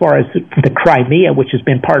as far as the Crimea, which has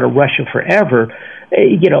been part of Russia forever.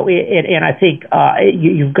 And I think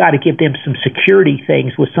you've got to give them some security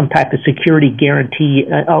things with some type of security guarantee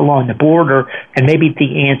along the border. And maybe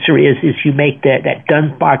the answer is you make that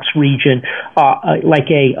Donbass region like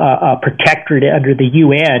a protectorate under the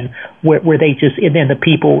UN, where they just, and then the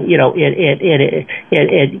people,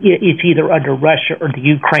 it's either under Russia or the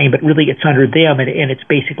Ukraine, but really it's under them, and it's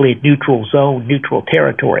basically a neutral zone, neutral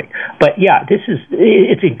territory. But yeah,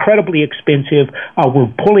 it's incredibly expensive. We're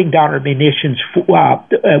pulling down our munitions,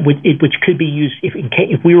 which could be used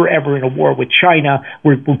if we were ever in a war with China.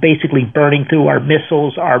 We're basically burning through our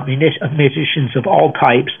missiles, our munitions of all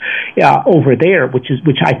types over there, which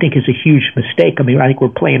I think is a huge mistake. I mean, I think we're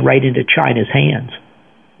playing right into China's hands.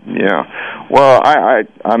 Yeah. Well, I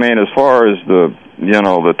mean, as far as the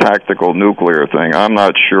tactical nuclear thing, I'm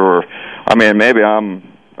not sure. I mean, maybe I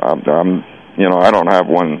don't have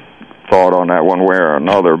one thought on that one way or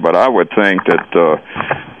another, but I would think that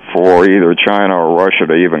for either China or Russia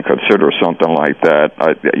to even consider something like that,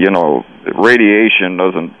 radiation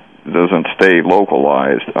doesn't stay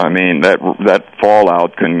localized. I mean, that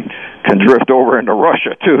fallout can drift over into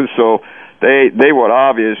Russia too. So they would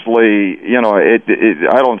obviously,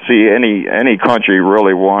 I don't see any country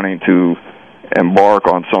really wanting to embark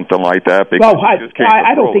on something like that, because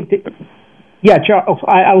I don't think that. Yeah, Charles,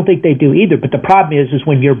 I don't think they do either. But the problem is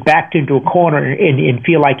when you're backed into a corner and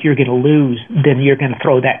feel like you're going to lose, then you're going to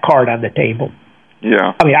throw that card on the table.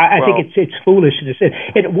 Yeah, I mean, I think it's foolishness.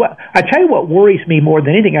 And I tell you what worries me more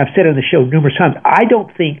than anything. I've said on the show numerous times. I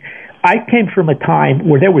don't think I came from a time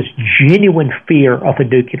where there was genuine fear of a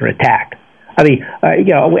nuclear attack. I mean,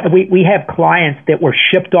 we have clients that were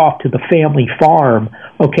shipped off to the family farm,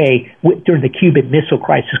 during the Cuban Missile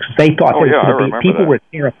Crisis, because they thought people were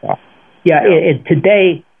terrified. Yeah, and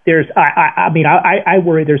today there's, I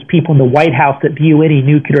worry there's people in the White House that view any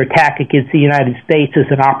nuclear attack against the United States as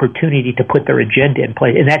an opportunity to put their agenda in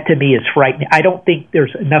place, and that to me is frightening. I don't think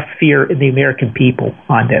there's enough fear in the American people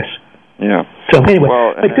on this. Yeah. So anyway,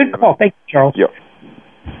 but good call. Thank you, Charles. Yeah.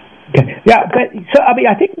 Okay. Yeah, but so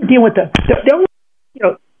I think we're dealing with the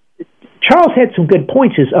Charles had some good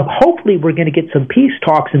points of hopefully we're going to get some peace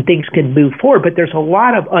talks and things can move forward, but there's a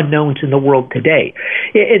lot of unknowns in the world today.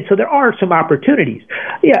 And so there are some opportunities.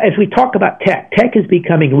 Yeah, as we talk about tech is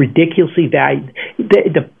becoming ridiculously valued.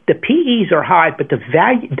 The PEs are high, but the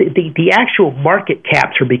value, the actual market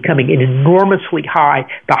caps are becoming enormously high.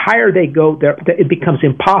 The higher they go, it becomes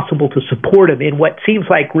impossible to support them in what seems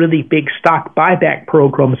like really big stock buyback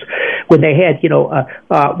programs. When they had, a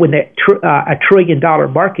 $1 trillion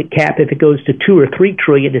market cap, if it goes to 2 or 3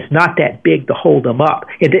 trillion, it's not that big to hold them up.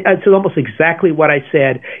 It's almost exactly what I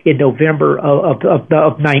said in November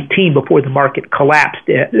of 19 before the market collapsed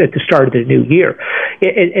at the start of the new year.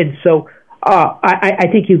 And so I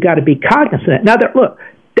think you've got to be cognizant. Now, look,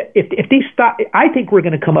 if these stop, I think we're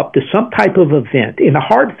going to come up to some type of event. And the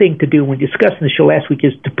hard thing to do when discussing the show last week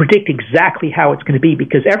is to predict exactly how it's going to be,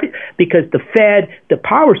 because the Fed, the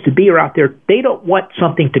powers to be are out there. They don't want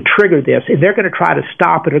something to trigger this, and they're going to try to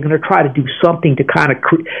stop it. They're going to try to do something to kind of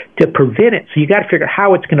to prevent it. So you got to figure out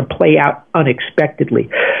how it's going to play out unexpectedly.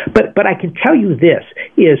 But I can tell you this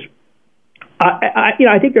is.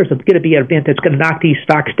 I think there's going to be an event that's going to knock these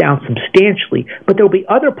stocks down substantially, but there'll be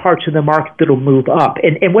other parts of the market that'll move up.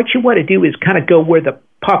 And what you want to do is kind of go where the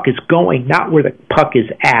puck is going, not where the puck is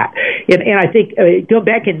at. And I think going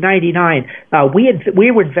back in '99,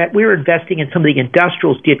 we were investing in some of the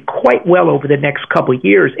industrials did quite well over the next couple of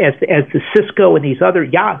years as the Cisco and these other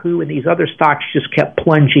Yahoo and these other stocks just kept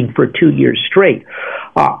plunging for 2 years straight.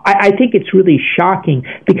 I think it's really shocking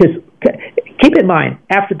because. Keep in mind,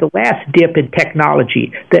 after the last dip in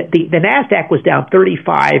technology, the NASDAQ was down between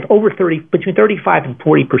 35 and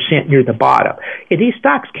 40% near the bottom. And these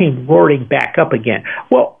stocks came roaring back up again.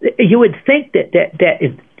 Well, you would think that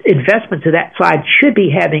investments of that side should be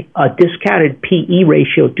having a discounted PE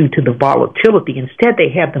ratio due to the volatility. Instead, they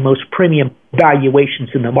have the most premium valuations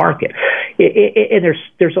in the market. And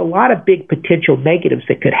there's a lot of big potential negatives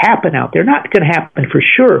that could happen out there. Not going to happen for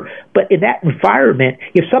sure, but in that environment,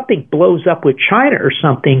 if something blows up with China or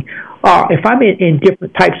something, if I'm in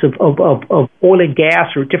different types of oil and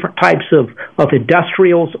gas or different types of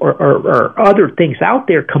industrials or other things out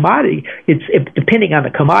there, commodity, it's depending on the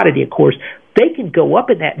commodity, of course, they can go up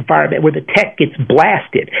in that environment where the tech gets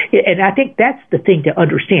blasted. And I think that's the thing to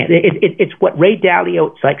understand. It's what Ray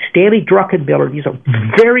Dalio, it's like Stanley Druckenmiller, these are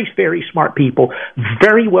very, very smart people,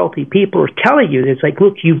 very wealthy people are telling you, it's like,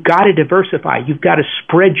 look, you've got to diversify. You've got to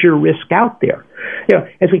spread your risk out there.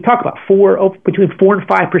 As we talk about between 4 and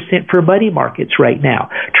 5% for money markets right now.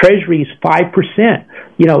 Treasuries 5%.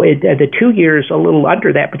 The 2 years a little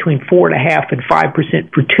under that, between 4.5% and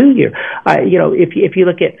 5% for 2 years. If you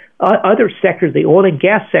look at other sectors, the oil and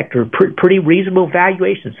gas sector, pretty reasonable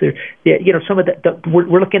valuations. Some of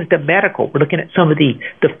we're looking at the medical. We're looking at some of the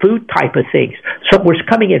food type of things. So we're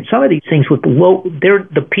coming in some of these things with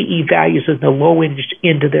the PE values of the low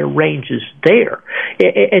end of their ranges there.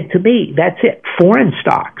 And to me, that's it. Foreign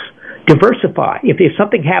stocks. Diversify. If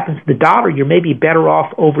something happens to the dollar, you're maybe better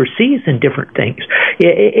off overseas in different things.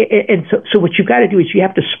 And so what you've got to do is you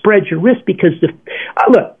have to spread your risk, because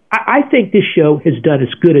look, I think this show has done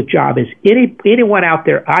as good a job as anyone out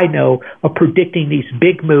there I know of predicting these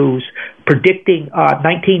big moves, predicting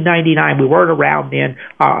 1999, we weren't around then,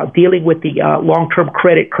 dealing with the long-term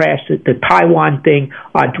credit crash, the Taiwan thing,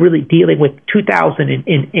 really dealing with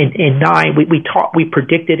 2009. We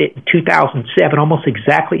predicted it in 2007, almost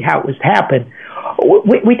exactly how it was happened.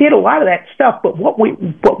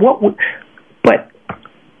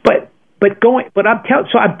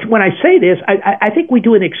 when I say this, I think we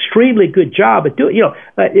do an extremely good job at doing.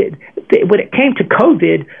 When it came to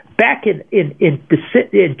COVID back in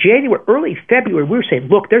January, early February, we were saying,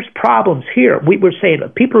 look, there's problems here. We were saying,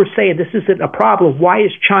 people are saying this isn't a problem. Why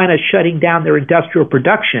is China shutting down their industrial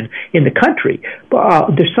production in the country?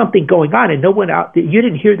 There's something going on, and no one out. You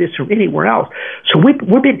didn't hear this from anywhere else. So we've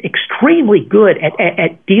been extremely good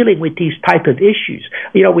at dealing with these type of issues.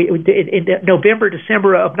 In November,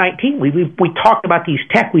 December of 19, we talked about these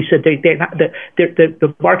tech. We said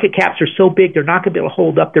the market caps are so big they're not going to be able to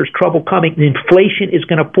hold up. There's trouble coming. The inflation is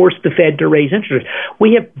going to force the Fed to raise interest.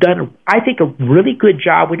 We have done, I think, a really good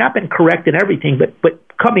job. We've not been correct in everything, but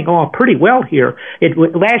coming along pretty well here.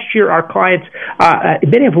 Last year, our clients,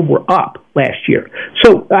 many of them were up last year.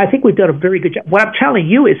 So I think we've done a very good job. What I'm telling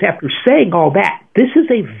you is, after saying all that, this is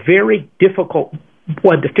a very difficult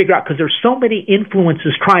one to figure out, because there's so many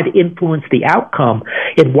influences trying to influence the outcome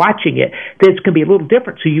in watching it that it's going to be a little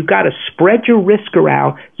different. So you've got to spread your risk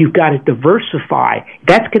around. You've got to diversify.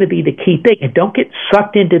 That's going to be the key thing. And don't get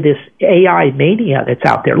sucked into this AI mania that's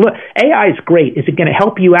out there. Look, AI is great. Is it going to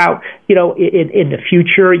help you out, in the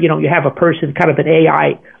future? You have a person, kind of an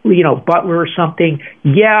AI, butler or something.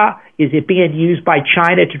 Yeah. Is it being used by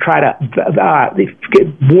China to try to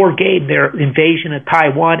war game their invasion of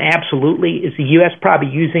Taiwan? Absolutely. Is the U.S. probably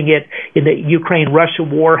using it in the Ukraine-Russia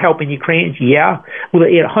war, helping Ukrainians? Yeah. Will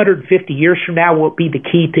it, 150 years from now, will it be the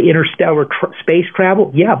key to interstellar space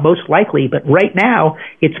travel? Yeah, most likely. But right now,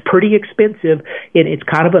 it's pretty expensive, and it's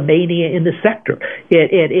kind of a mania in the sector.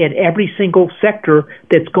 And every single sector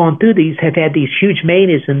that's gone through these have had these huge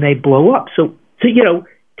manias, and they blow up. So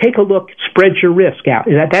take a look, spread your risk out.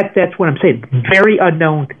 That's what I'm saying. Very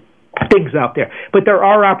unknown things out there. But there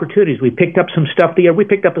are opportunities. We picked up some stuff there. We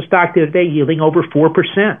picked up a stock the other day yielding over 4%.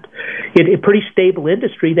 In a pretty stable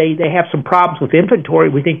industry, they have some problems with inventory.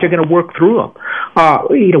 We think they're going to work through them.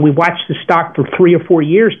 We watched the stock for 3 or 4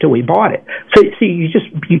 years till we bought it. So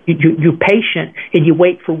you're patient, and you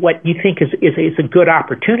wait for what you think is a good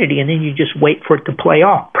opportunity, and then you just wait for it to play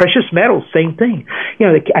off. Precious metals, same thing.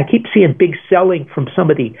 I keep seeing big selling from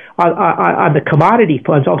somebody on the commodity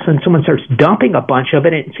funds. All of a sudden, someone starts dumping a bunch of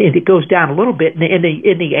it, and it goes down a little bit, and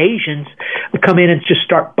the Asians come in and just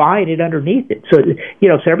start buying it underneath it. So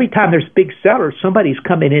so every time there's big sellers, somebody's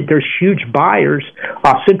coming in. There's huge buyers.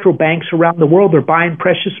 Central banks around the world are buying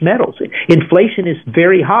precious metals. Inflation is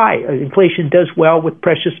very high. Inflation does well with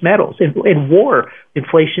precious metals. In war,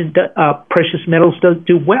 inflation, precious metals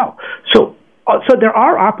do well. So there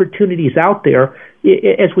are opportunities out there,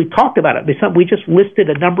 as we talked about it. We just listed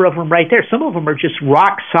a number of them right there. Some of them are just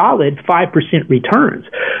rock solid 5% returns.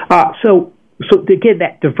 So again,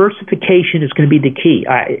 that diversification is going to be the key.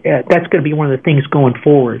 That's going to be one of the things going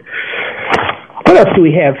forward. What else do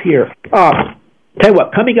we have here? Tell you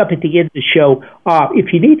what, coming up at the end of the show,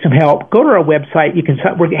 if you need some help, go to our website. We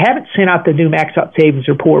haven't sent out the new Max Out Savings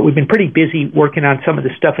Report. We've been pretty busy working on some of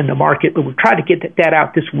the stuff in the market, but we're trying to get that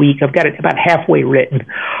out this week. I've got it about halfway written.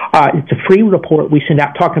 It's a free report we send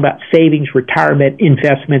out talking about savings, retirement,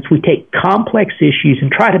 investments. We take complex issues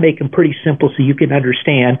and try to make them pretty simple so you can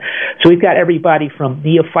understand. So we've got everybody from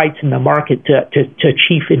neophytes in the market to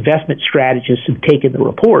chief investment strategists who've taken the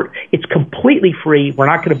report. It's completely free.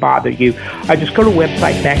 We're not going to bother you. Just go to the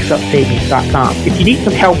website, maxoutsavings.com. If you need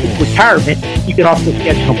some help with retirement, you can also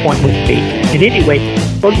schedule an appointment with me. And anyway,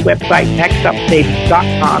 go to the website,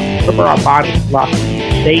 maxoutsavings.com. Look at our bottom block.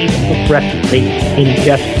 Save progressively in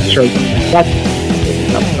investment services. That's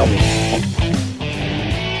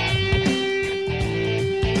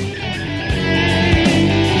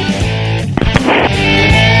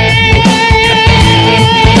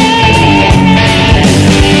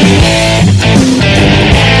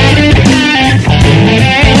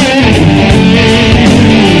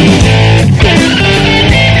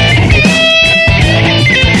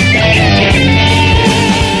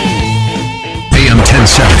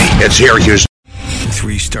It's here, Houston.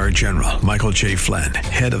 3-star General Michael J. Flynn,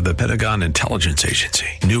 head of the Pentagon Intelligence Agency,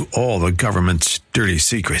 knew all the government's dirty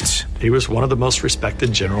secrets. He was one of the most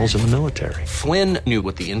respected generals in the military. Flynn knew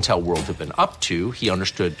what the intel world had been up to. He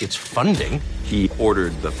understood its funding. He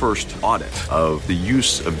ordered the first audit of the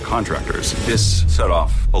use of contractors. This set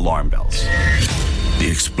off alarm bells. The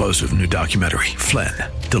explosive new documentary, Flynn,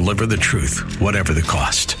 Deliver the Truth, Whatever the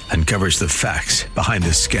Cost, uncovers the facts behind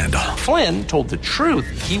this scandal. Flynn told the truth.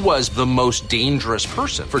 He was the most dangerous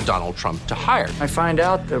person for Donald Trump to hire. I find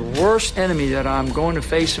out the worst enemy that I'm going to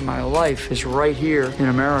face in my life is right here in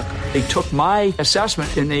America. They took my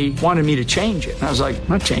assessment and they wanted me to change it. And I was like, I'm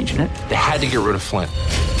not changing it. They had to get rid of Flynn.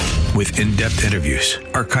 with in-depth interviews,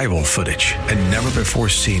 archival footage, and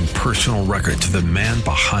never-before-seen personal records of the man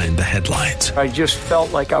behind the headlines. I just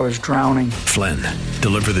felt like I was drowning. Flynn,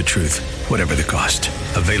 deliver the truth, whatever the cost.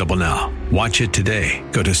 Available now. Watch it today.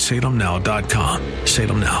 Go to salemnow.com.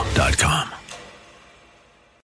 salemnow.com.